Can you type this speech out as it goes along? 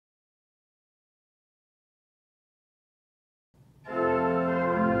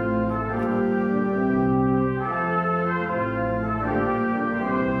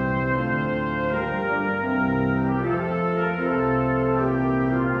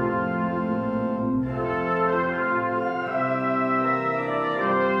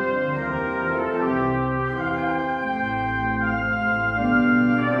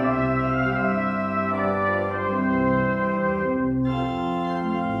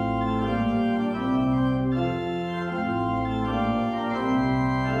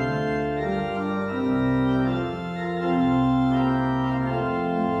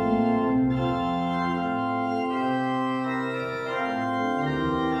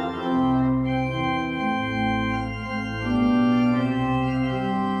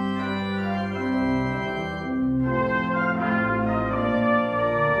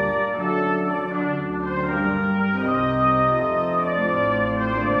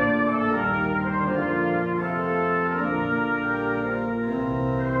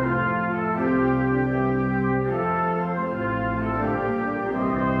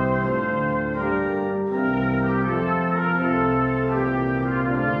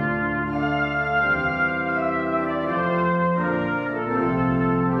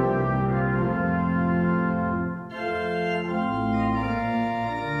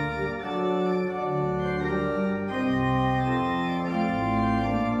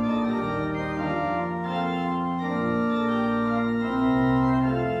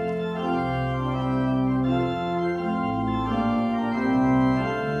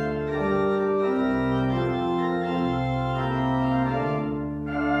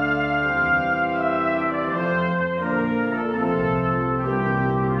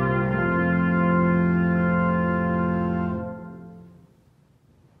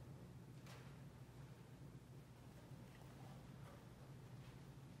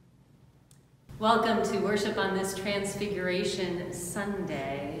Welcome to worship on this Transfiguration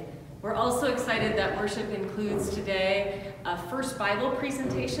Sunday. We're also excited that worship includes today a first Bible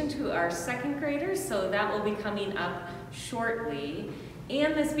presentation to our second graders, so that will be coming up shortly.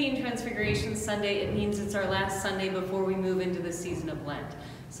 And this being Transfiguration Sunday, it means it's our last Sunday before we move into the season of Lent.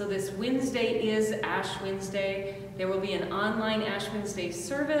 So this Wednesday is Ash Wednesday. There will be an online Ash Wednesday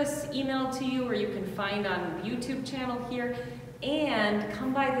service emailed to you, or you can find on the YouTube channel here. And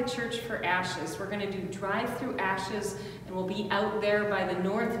come by the church for ashes. We're going to do drive-through ashes, and we'll be out there by the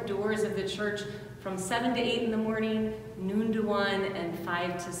north doors of the church from 7 to 8 in the morning, noon to 1, and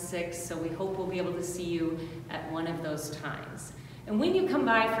 5 to 6. So we hope we'll be able to see you at one of those times. And when you come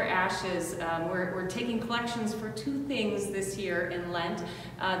by for ashes, we're taking collections for two things this year in Lent.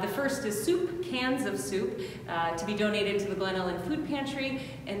 The first is soup, cans of soup, to be donated to the Glen Ellen Food Pantry,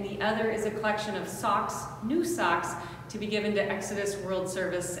 and the other is a collection of socks, new socks, to be given to Exodus World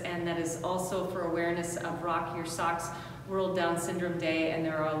Service, and that is also for awareness of Rock Your Socks World Down Syndrome Day, and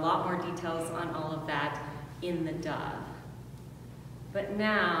there are a lot more details on all of that in the Dove. But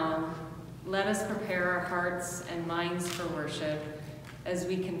now, let us prepare our hearts and minds for worship as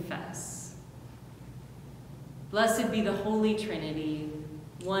we confess. Blessed be the Holy Trinity,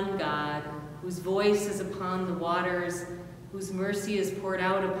 one God, whose voice is upon the waters, whose mercy is poured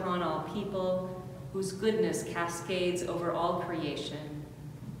out upon all people, whose goodness cascades over all creation.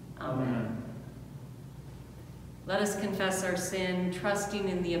 Amen. Let us confess our sin, trusting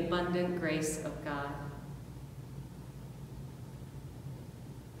in the abundant grace of God.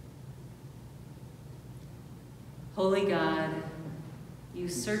 Holy God, you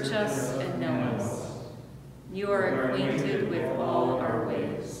search us and know us. You are acquainted with all our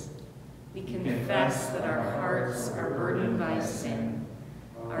ways. We confess that our hearts are burdened by sin,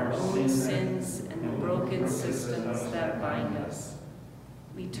 our own sins and the broken systems that bind us.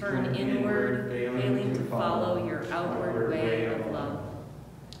 We turn inward, failing to follow your outward way of love.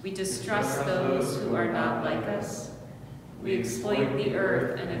 We distrust those who are not like us. We exploit the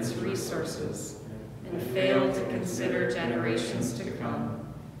earth and its resources and fail to consider generations to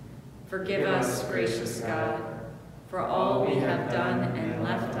come. Forgive us, gracious God, for all we have done and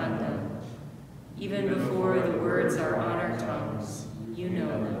left undone. Even before the words are on our tongues, you know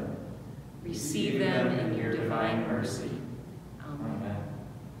them. Receive them in your divine mercy. Amen.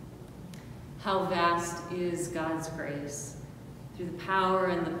 How vast is God's grace. Through the power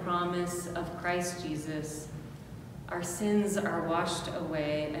and the promise of Christ Jesus, our sins are washed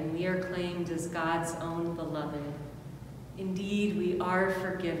away and we are claimed as God's own beloved. Indeed, we are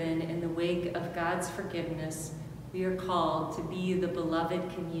forgiven. In the wake of God's forgiveness, we are called to be the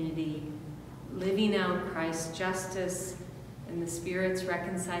beloved community, living out Christ's justice and the Spirit's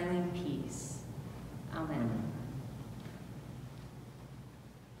reconciling peace. Amen.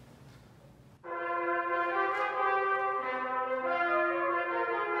 Free.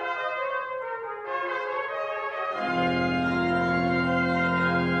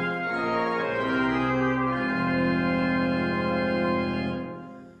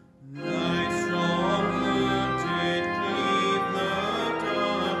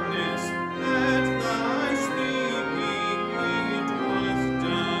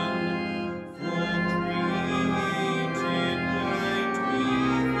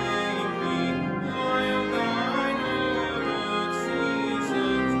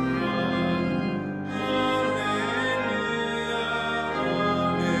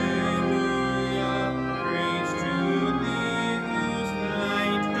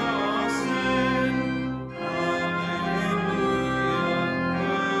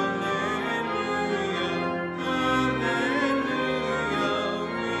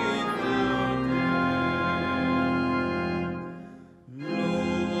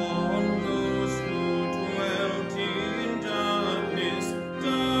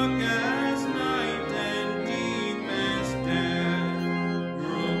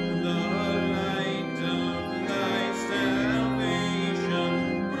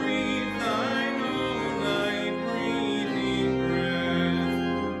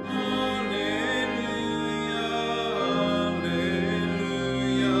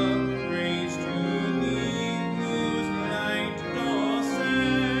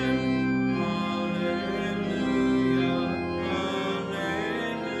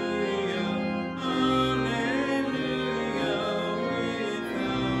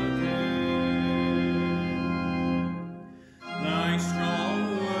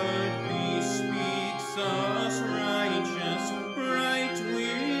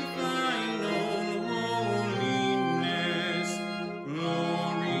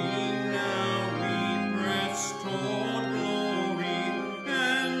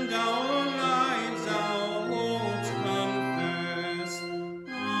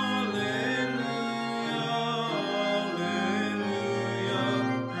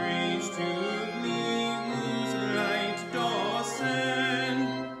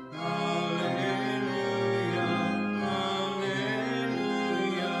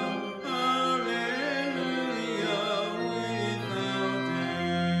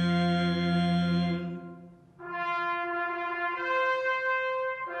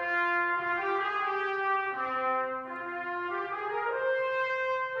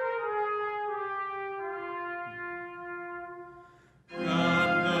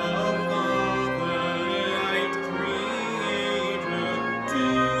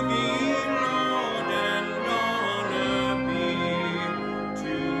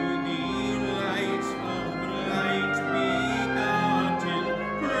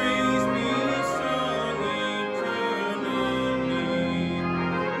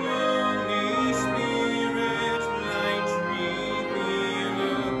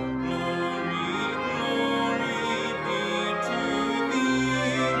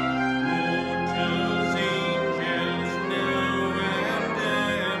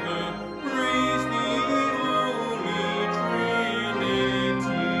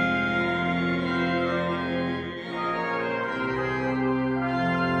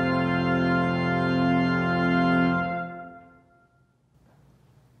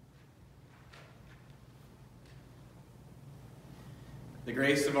 The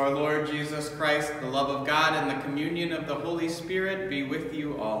grace of our Lord Jesus Christ, the love of God, and the communion of the Holy Spirit be with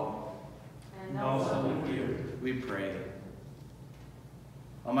you all. And also with you. We pray.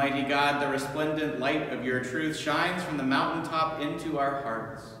 Almighty God, the resplendent light of your truth shines from the mountaintop into our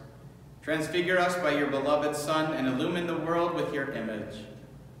hearts. Transfigure us by your beloved Son and illumine the world with your image.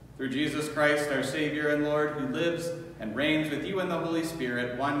 Through Jesus Christ, our Savior and Lord, who lives and reigns with you in the Holy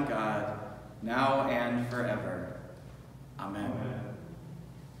Spirit, one God, now and forever. Amen. Amen.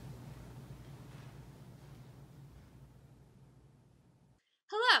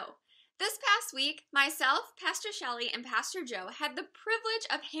 Hello. This past week, myself, Pastor Shelly, and Pastor Joe had the privilege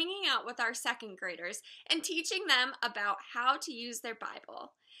of hanging out with our second graders and teaching them about how to use their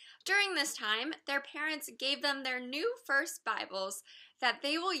Bible. During this time, their parents gave them their new first Bibles that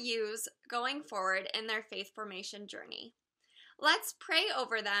they will use going forward in their faith formation journey. Let's pray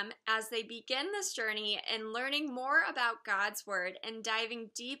over them as they begin this journey in learning more about God's Word and diving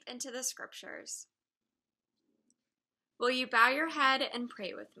deep into the Scriptures. Will you bow your head and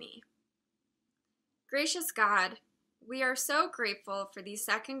pray with me? Gracious God, we are so grateful for these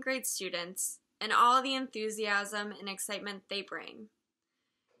second grade students and all the enthusiasm and excitement they bring.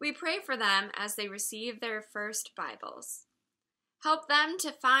 We pray for them as they receive their first Bibles. Help them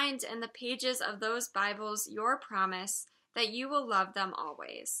to find in the pages of those Bibles your promise that you will love them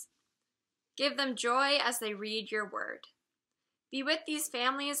always. Give them joy as they read your word. Be with these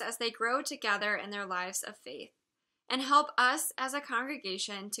families as they grow together in their lives of faith, and help us as a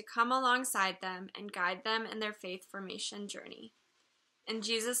congregation to come alongside them and guide them in their faith formation journey. In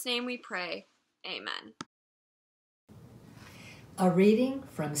Jesus' name we pray, amen. A reading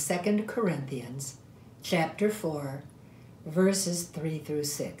from 2 Corinthians, chapter 4, verses 3 through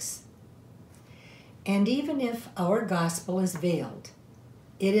 6. And even if our gospel is veiled,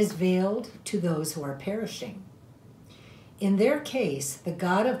 it is veiled to those who are perishing. In their case, the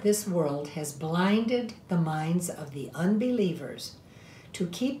God of this world has blinded the minds of the unbelievers to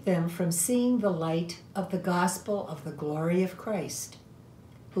keep them from seeing the light of the gospel of the glory of Christ,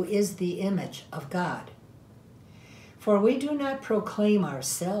 who is the image of God. For we do not proclaim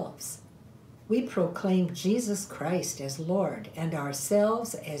ourselves. We proclaim Jesus Christ as Lord and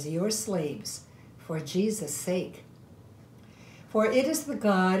ourselves as your slaves for Jesus' sake. For it is the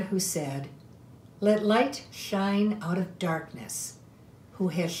God who said, "Let light shine out of darkness," who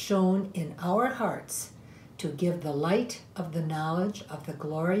has shone in our hearts to give the light of the knowledge of the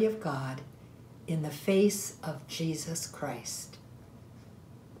glory of God in the face of Jesus Christ.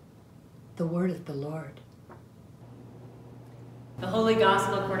 The word of the Lord. The Holy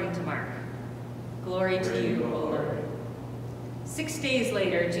Gospel according to Mark. Glory to you, O Lord. 6 days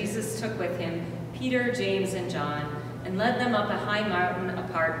later, Jesus took with him Peter, James, and John, and led them up a high mountain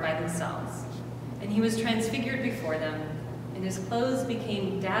apart by themselves. And he was transfigured before them, and his clothes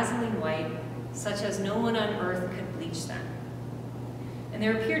became dazzling white, such as no one on earth could bleach them. And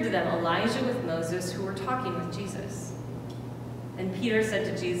there appeared to them Elijah with Moses, who were talking with Jesus. And Peter said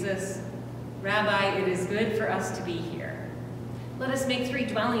to Jesus, "Rabbi, it is good for us to be here. Let us make 3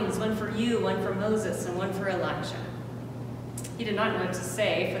 dwellings, one for you, one for Moses, and one for Elijah." He did not know what to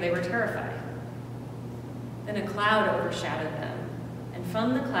say, for they were terrified. Then a cloud overshadowed them, and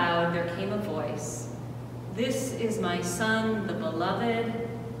from the cloud there came a voice, "This is my Son, the Beloved.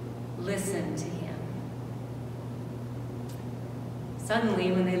 Listen to him."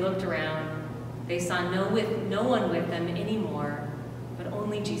 Suddenly, when they looked around, they saw no one with them anymore, but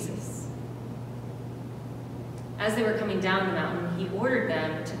only Jesus. As they were coming down the mountain, he ordered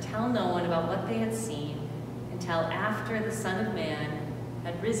them to tell no one about what they had seen until after the Son of Man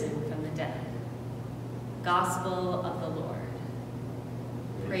had risen from the dead. Gospel of the Lord.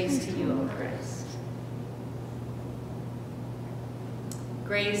 Praise to you, O Christ.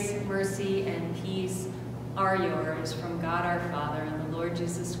 Grace, mercy, and peace are yours from God our Father and the Lord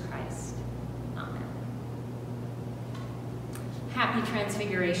Jesus Christ. Amen. Happy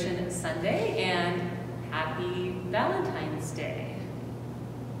Transfiguration Sunday and happy Valentine's Day.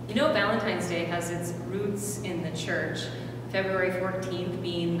 You know, Valentine's Day has its roots in the church, February 14th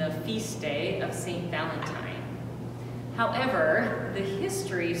being the feast day of St. Valentine. However, the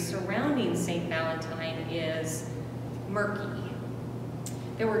history surrounding St. Valentine is murky.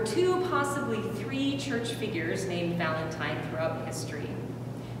 There were 2, possibly 3 church figures named Valentine throughout history.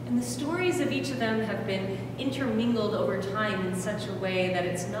 And the stories of each of them have been intermingled over time in such a way that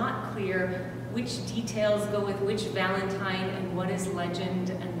it's not clear which details go with which Valentine and what is legend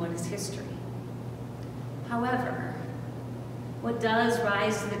and what is history. However, what does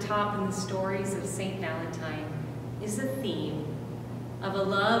rise to the top in the stories of St. Valentine is the theme of a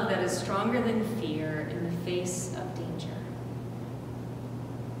love that is stronger than fear in the face of danger.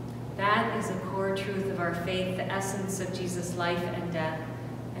 That is a core truth of our faith, the essence of Jesus' life and death,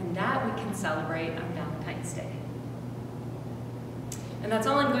 and that we can celebrate on Valentine's Day. And that's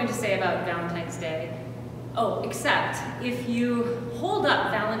all I'm going to say about Valentine's Day. Oh, except if you hold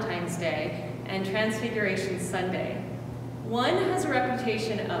up Valentine's Day and Transfiguration Sunday, one has a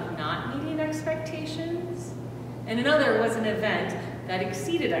reputation of not meeting expectations, and another was an event that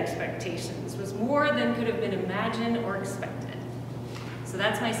exceeded expectations, was more than could have been imagined or expected. So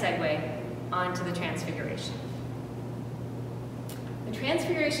that's my segue onto the Transfiguration. The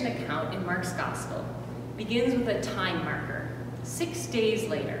Transfiguration account in Mark's Gospel begins with a time marker, 6 days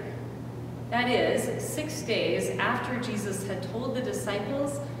later. That is, 6 days after Jesus had told the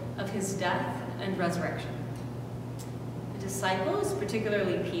disciples of his death and resurrection. The disciples,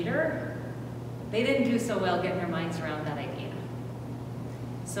 particularly Peter, they didn't do so well getting their minds around that idea.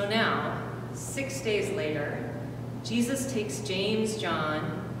 So now, 6 days later, Jesus takes James,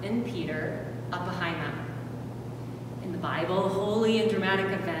 John, and Peter up a high mountain. In the Bible, holy and dramatic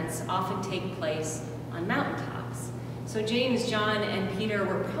events often take place on mountaintops. So James, John, and Peter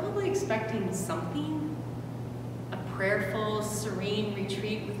were probably expecting something, a prayerful, serene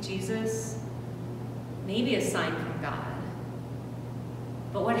retreat with Jesus, maybe a sign from God.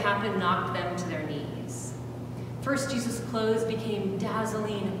 But what happened knocked them to their knees. First, Jesus' clothes became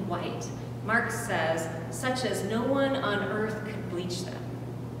dazzling white. Mark says, such as no one on earth could bleach them.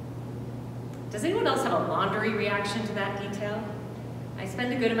 Does anyone else have a laundry reaction to that detail? I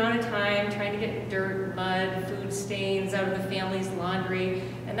spend a good amount of time trying to get dirt, mud, food stains out of the family's laundry,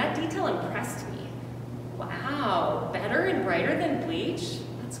 and that detail impressed me. Wow, better and brighter than bleach?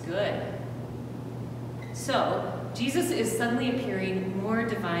 That's good. So, Jesus is suddenly appearing more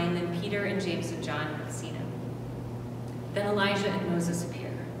divine than Peter and James and John had seen him. Then Elijah and Moses appear.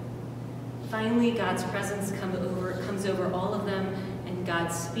 Finally, God's presence comes over all of them, and God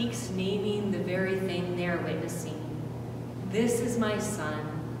speaks, naming the very thing they are witnessing. This is my Son,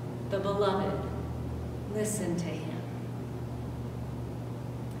 the beloved. Listen to him.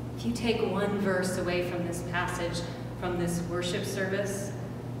 If you take one verse away from this passage, from this worship service,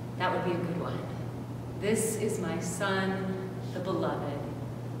 that would be a good one. This is my Son, the beloved.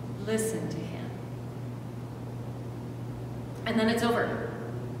 Listen to him. And then it's over.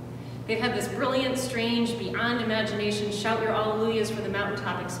 They've had this brilliant, strange, beyond imagination, shout your hallelujahs for the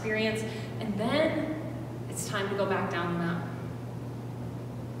mountaintop experience, and then it's time to go back down the mountain.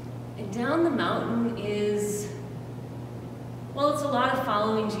 And down the mountain is, well, it's a lot of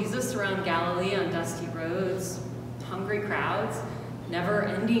following Jesus around Galilee on dusty roads, hungry crowds,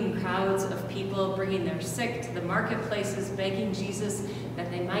 never-ending crowds of people bringing their sick to the marketplaces, begging Jesus that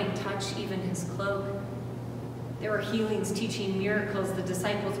they might touch even his cloak. There were healings, teaching, miracles the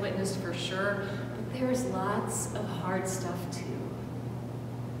disciples witnessed for sure, but there's lots of hard stuff too.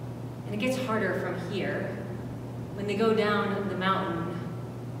 And it gets harder from here. When they go down the mountain,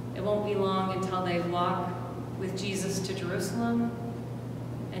 it won't be long until they walk with Jesus to Jerusalem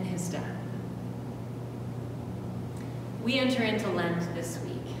and his death. We enter into Lent this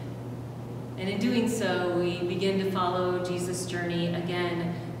week, and in doing so, we begin to follow Jesus' journey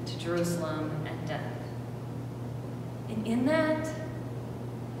again to Jerusalem and death. And in that,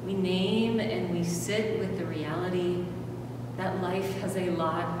 we name and we sit with the reality that life has a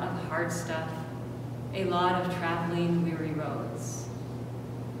lot of hard stuff, a lot of traveling weary roads.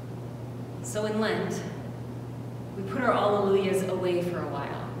 So in Lent, we put our alleluias away for a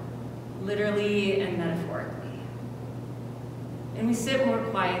while, literally and metaphorically. And we sit more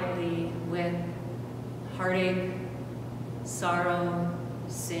quietly with heartache, sorrow,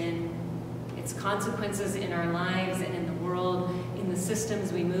 sin, its consequences in our lives and in the world, in the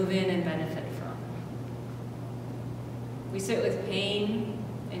systems we move in and benefit from. We sit with pain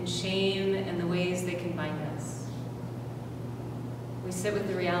and shame and the ways they can bind us. We sit with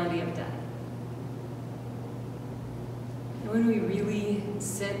the reality of death. And when we really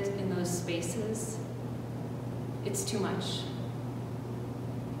sit in those spaces, it's too much.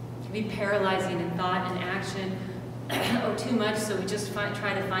 It can be paralyzing in thought and action, or too much, so we just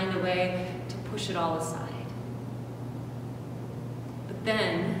try to find a way to push it all aside. But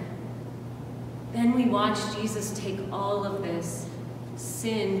then we watch Jesus take all of this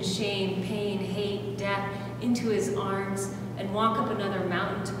sin, shame, pain, hate, death into his arms and walk up another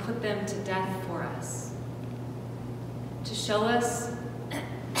mountain to put them to death for us. To show us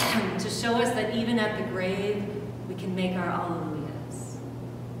that even at the grave, we can make our alleluias.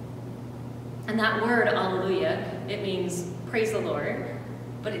 And that word, alleluia, it means praise the Lord,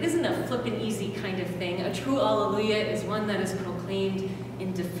 but it isn't a flippin' easy kind of thing. A true alleluia is one that is proclaimed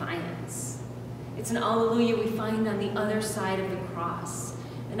in defiance. It's an alleluia we find on the other side of the cross.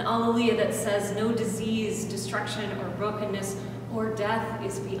 An Alleluia that says no disease, destruction, or brokenness, or death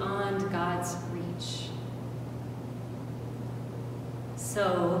is beyond God's reach.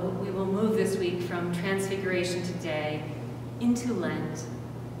 So we will move this week from Transfiguration today into Lent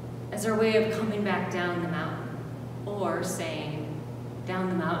as our way of coming back down the mountain, or saying, down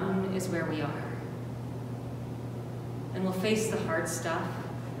the mountain is where we are. And we'll face the hard stuff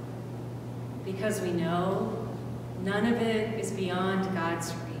because we know none of it is beyond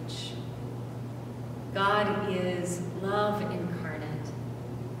God's reach. God is love incarnate,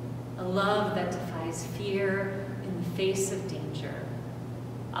 a love that defies fear in the face of danger.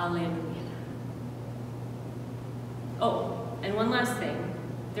 Alleluia. Oh, and one last thing.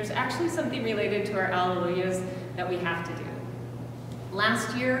 There's actually something related to our Alleluias that we have to do.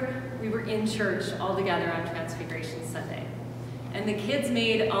 Last year, we were in church all together on Transfiguration Sunday. And the kids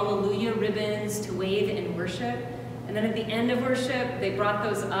made Alleluia ribbons to wave in worship. And then at the end of worship, they brought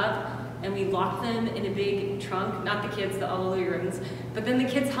those up and we locked them in a big trunk. Not the kids, the Alleluia ribbons. But then the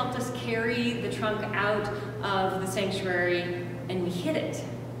kids helped us carry the trunk out of the sanctuary and we hid it.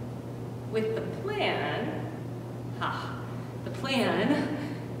 With the plan,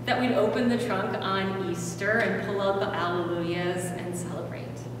 that we'd open the trunk on Easter and pull out the Alleluias and celebrate.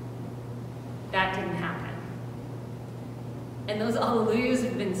 That didn't happen. And those Alleluias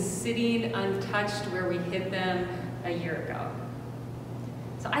have been sitting untouched where we hid them a year ago.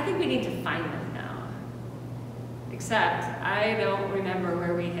 So I think we need to find them now. Except I don't remember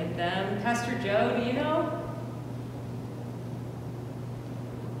where we hid them. Pastor Joe, do you know?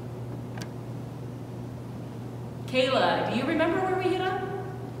 Kayla, do you remember where we hid them?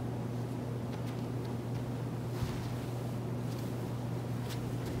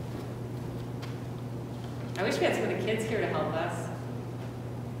 I wish we had some of the kids here to help us.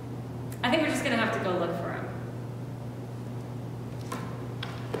 I think we're just going to have to go look for them.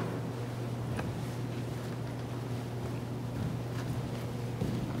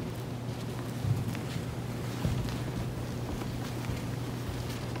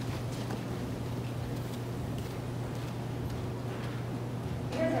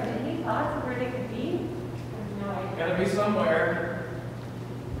 You guys have any thoughts of where they could be? I have no idea. Gotta be somewhere.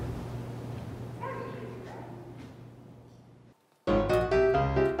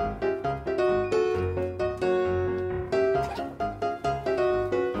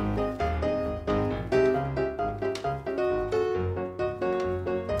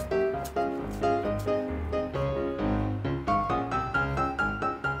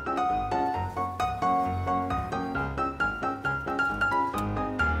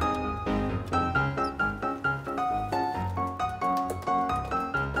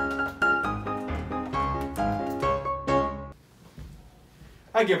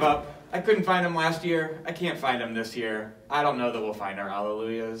 I give up. I couldn't find them last year. I can't find them this year. I don't know that we'll find our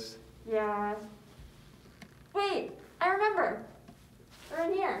Alleluias. Yeah. Wait, I remember. They're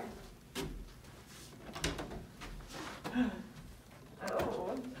in here.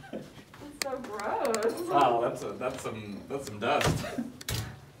 Oh, that's so gross. Wow, that's some dust.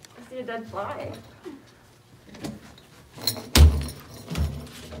 I see a dead fly.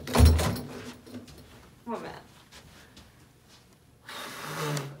 One minute.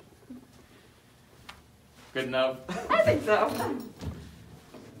 Good enough? I think so.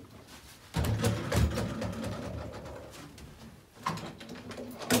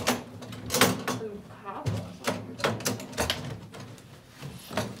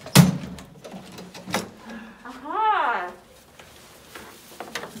 Aha!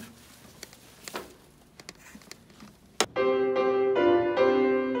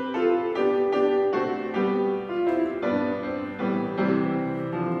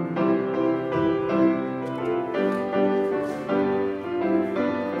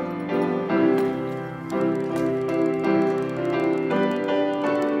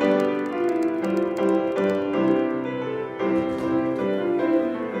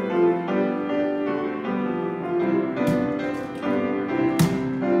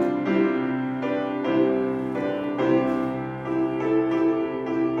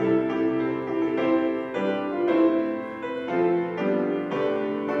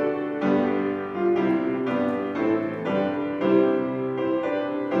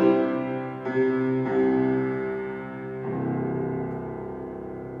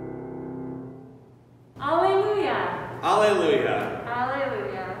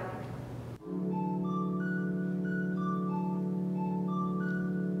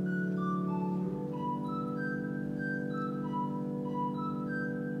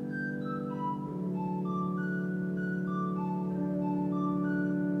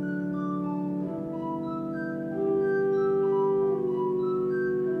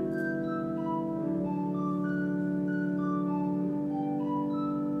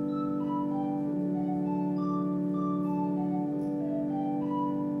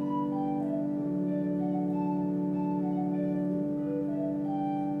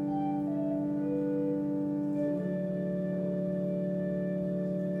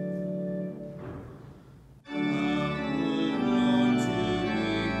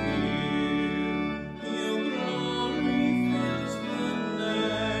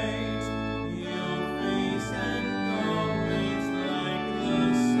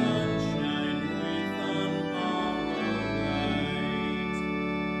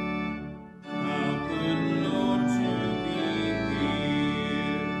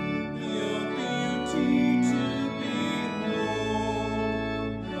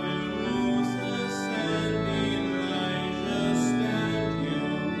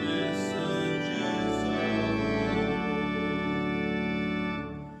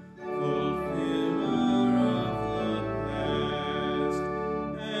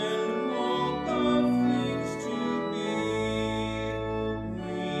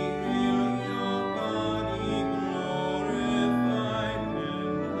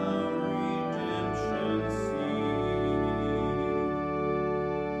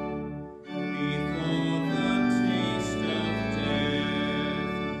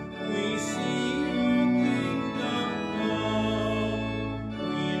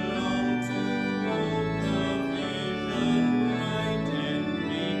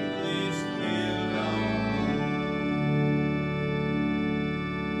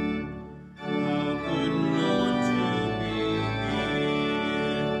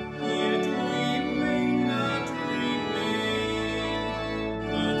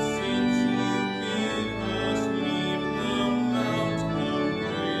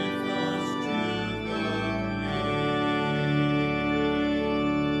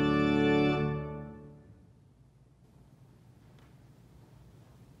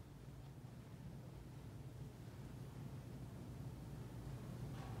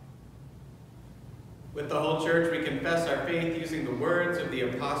 With the whole church, we confess our faith using the words of the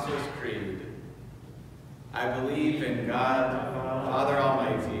Apostles' Creed. I believe in God, Father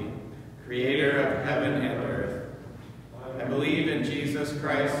Almighty, creator of heaven and earth. I believe in Jesus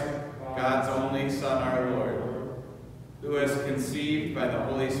Christ, God's only Son, our Lord, who was conceived by the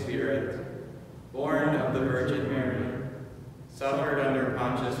Holy Spirit, born of the Virgin Mary, suffered under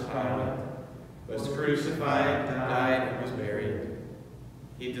Pontius Pilate, was crucified, died, and was buried.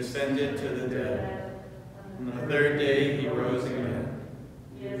 He descended to the dead. On the third day he rose again.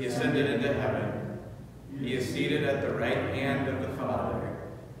 He ascended into heaven. He is seated at the right hand of the Father,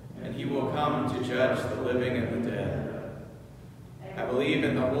 and he will come to judge the living and the dead. I believe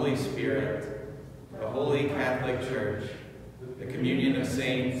in the Holy Spirit, the holy Catholic Church, the communion of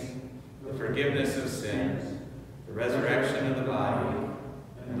saints, the forgiveness of sins, the resurrection of the body,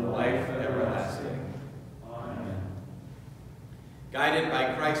 and the life everlasting. Amen. Guided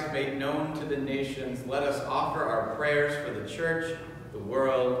by Christ made known to the nations, let us offer our prayers for the church, the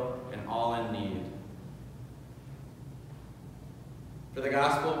world, and all in need. For the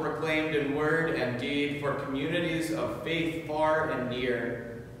gospel proclaimed in word and deed, for communities of faith far and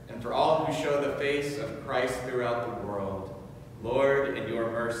near, and for all who show the face of Christ throughout the world. Lord, in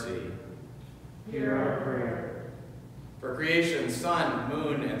your mercy, hear our prayer. For creation, sun,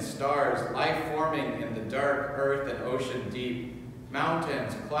 moon, and stars, life forming in the dark earth and ocean deep,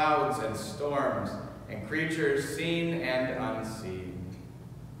 mountains, clouds, and storms, and creatures seen and unseen.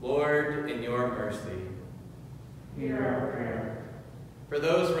 Lord, in your mercy, hear our prayer. For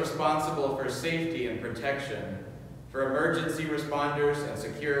those responsible for safety and protection, for emergency responders and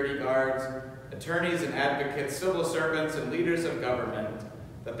security guards, attorneys and advocates, civil servants, and leaders of government,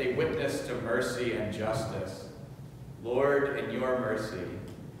 that they witness to mercy and justice. Lord, in your mercy,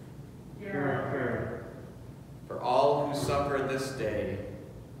 hear our prayer. For all who suffer this day,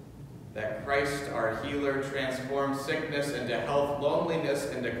 that Christ, our healer, transforms sickness into health,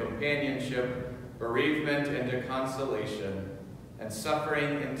 loneliness into companionship, bereavement into consolation, and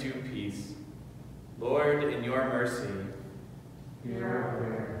suffering into peace. Lord, in your mercy, hear our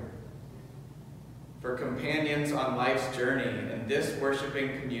prayer. For companions on life's journey in this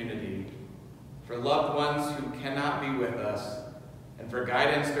worshiping community, for loved ones who cannot be with us, and for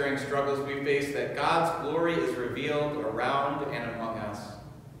guidance during struggles we face, that God's glory is revealed around and among us.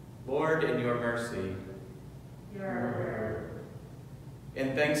 Lord, in your mercy, hear our prayer.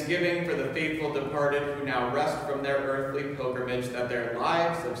 In thanksgiving for the faithful departed who now rest from their earthly pilgrimage, that their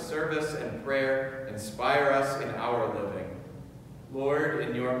lives of service and prayer inspire us in our living. Lord,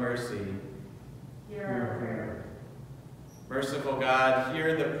 in your mercy, hear our prayer. Merciful God,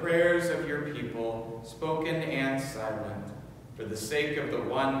 hear the prayers of your people, spoken and silent, for the sake of the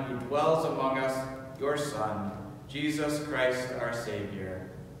one who dwells among us, your Son, Jesus Christ, our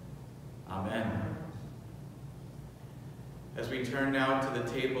Savior. Amen. As we turn now to the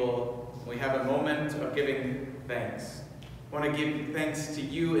table, we have a moment of giving thanks. I want to give thanks to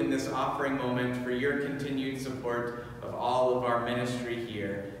you in this offering moment for your continued support of all of our ministry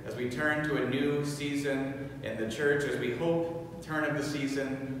here. As we turn to a new season in the church, as we hope the turn of the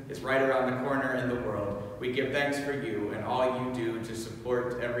season is right around the corner in the world, we give thanks for you and all you do to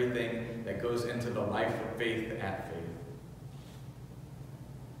support everything that goes into the life of faith at Faith.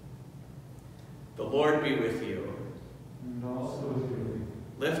 The Lord be with you. And also with you.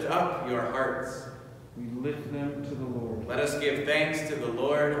 Lift up your hearts. We lift them to the Lord. Let us give thanks to the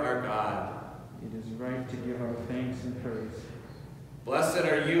Lord our God. It is right to give our thanks and praise. Blessed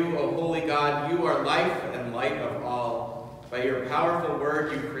are you, O holy God. You are life and light of all. By your powerful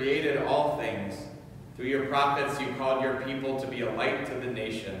word you created all things. Through your prophets you called your people to be a light to the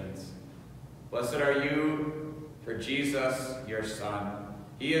nations. Blessed are you for Jesus, your Son.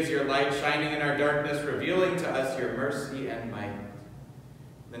 He is your light shining in our darkness, revealing to us your mercy and might.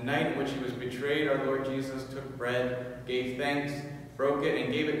 The night in which he was betrayed, our Lord Jesus took bread, gave thanks, broke it,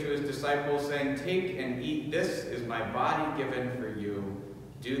 and gave it to his disciples, saying, "Take and eat. This is my body given for you.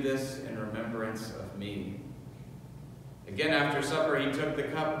 Do this in remembrance of me." Again, after supper, he took the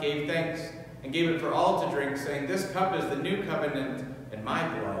cup, gave thanks, and gave it for all to drink, saying, "This cup is the new covenant in my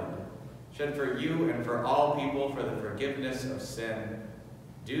blood, shed for you and for all people for the forgiveness of sin.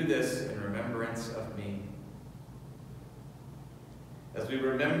 Do this in remembrance of me." As we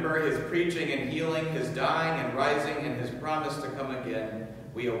remember his preaching and healing, his dying and rising, and his promise to come again,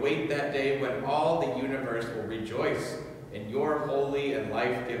 we await that day when all the universe will rejoice in your holy and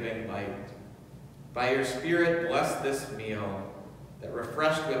life-giving light. By your Spirit, bless this meal, that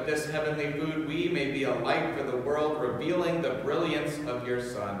refreshed with this heavenly food, we may be a light for the world, revealing the brilliance of your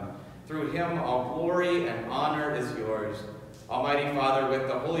Son. Through him, all glory and honor is yours, Almighty Father, with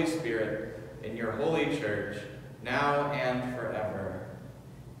the Holy Spirit, in your holy church, now and forever.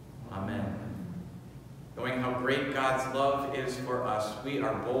 Amen. Knowing how great God's love is for us, we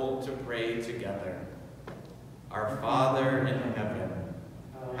are bold to pray together. Our Father in heaven,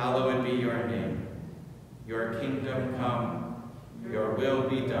 hallowed be your name. Your kingdom come, your will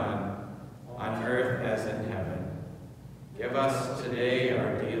be done, on earth as in heaven. Give us today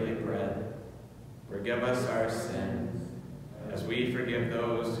our daily bread. Forgive us our sins, as we forgive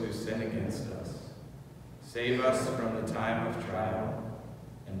those who sin against us. Save us from the time of trial,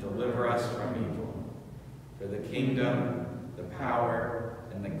 and deliver us from evil. For the kingdom, the power,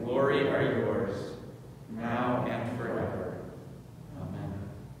 and the glory are yours, now and forever. Amen.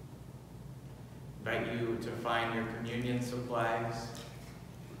 I invite you to find your communion supplies.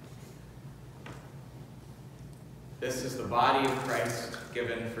 This is the body of Christ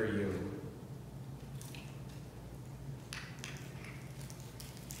given for you.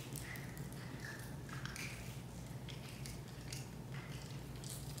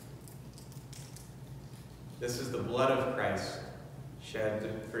 This is the blood of Christ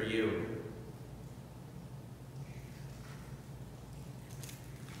shed for you.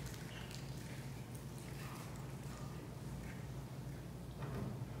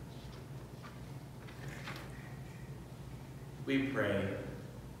 We pray.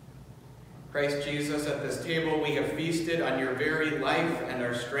 Christ Jesus, at this table we have feasted on your very life and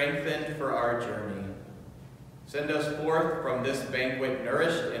are strengthened for our journey. Send us forth from this banquet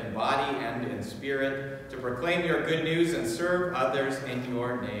nourished in body and in spirit to proclaim your good news and serve others in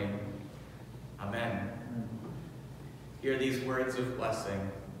your name. Amen. Hear these words of blessing.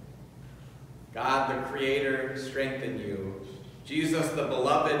 God the Creator strengthen you. Jesus the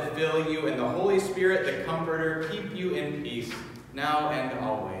Beloved fill you, and the Holy Spirit the Comforter keep you in peace, now and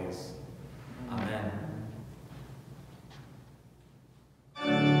always. Amen.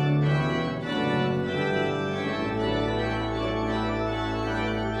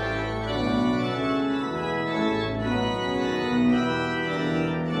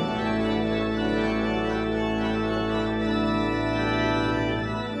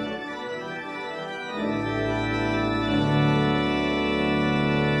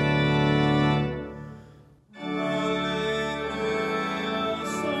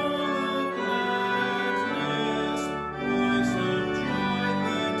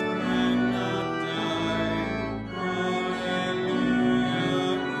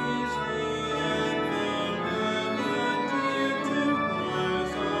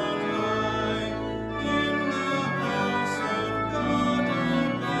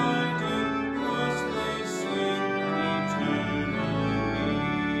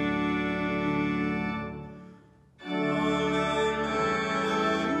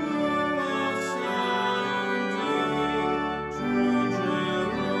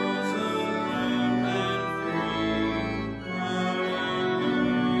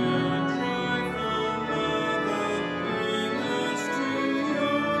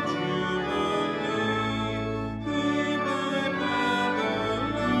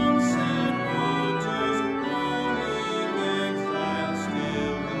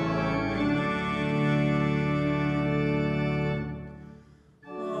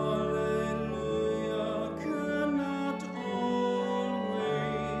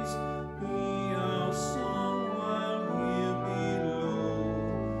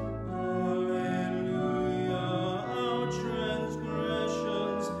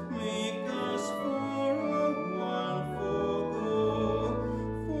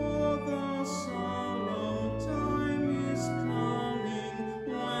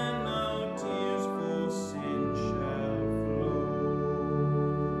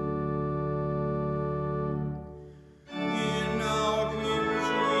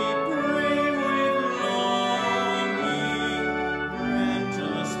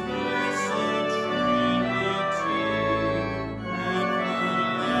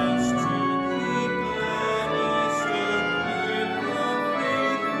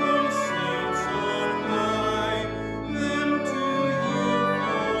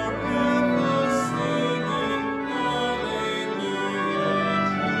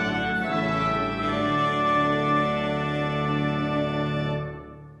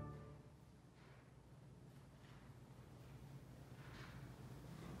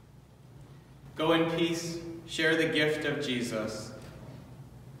 Go in peace, share the gift of Jesus.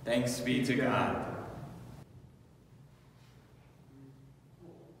 Thanks be to God.